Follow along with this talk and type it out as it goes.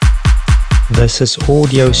This is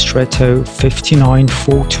Audio Stretto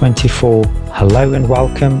 59424. Hello and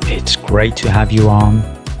welcome, it's great to have you on.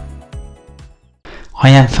 I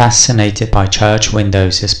am fascinated by church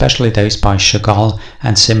windows, especially those by Chagall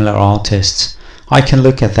and similar artists. I can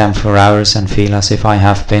look at them for hours and feel as if I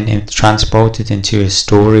have been transported into a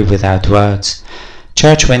story without words.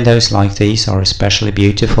 Church windows like these are especially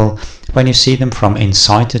beautiful when you see them from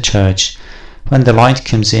inside the church. When the light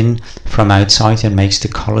comes in from outside and makes the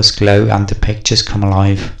colors glow and the pictures come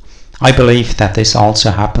alive. I believe that this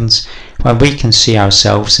also happens when we can see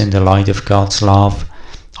ourselves in the light of God's love.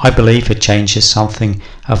 I believe it changes something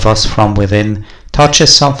of us from within,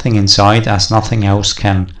 touches something inside as nothing else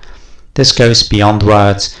can. This goes beyond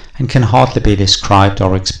words and can hardly be described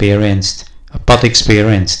or experienced.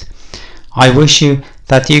 I wish you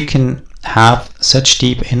that you can have such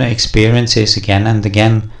deep inner experiences again and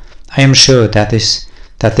again. I am sure that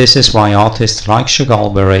this is why artists like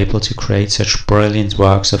Chagall were able to create such brilliant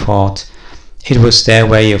works of art. It was their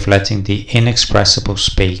way of letting the inexpressible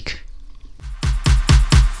speak.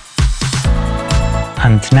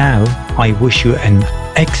 And now, I wish you an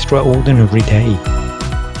extraordinary day.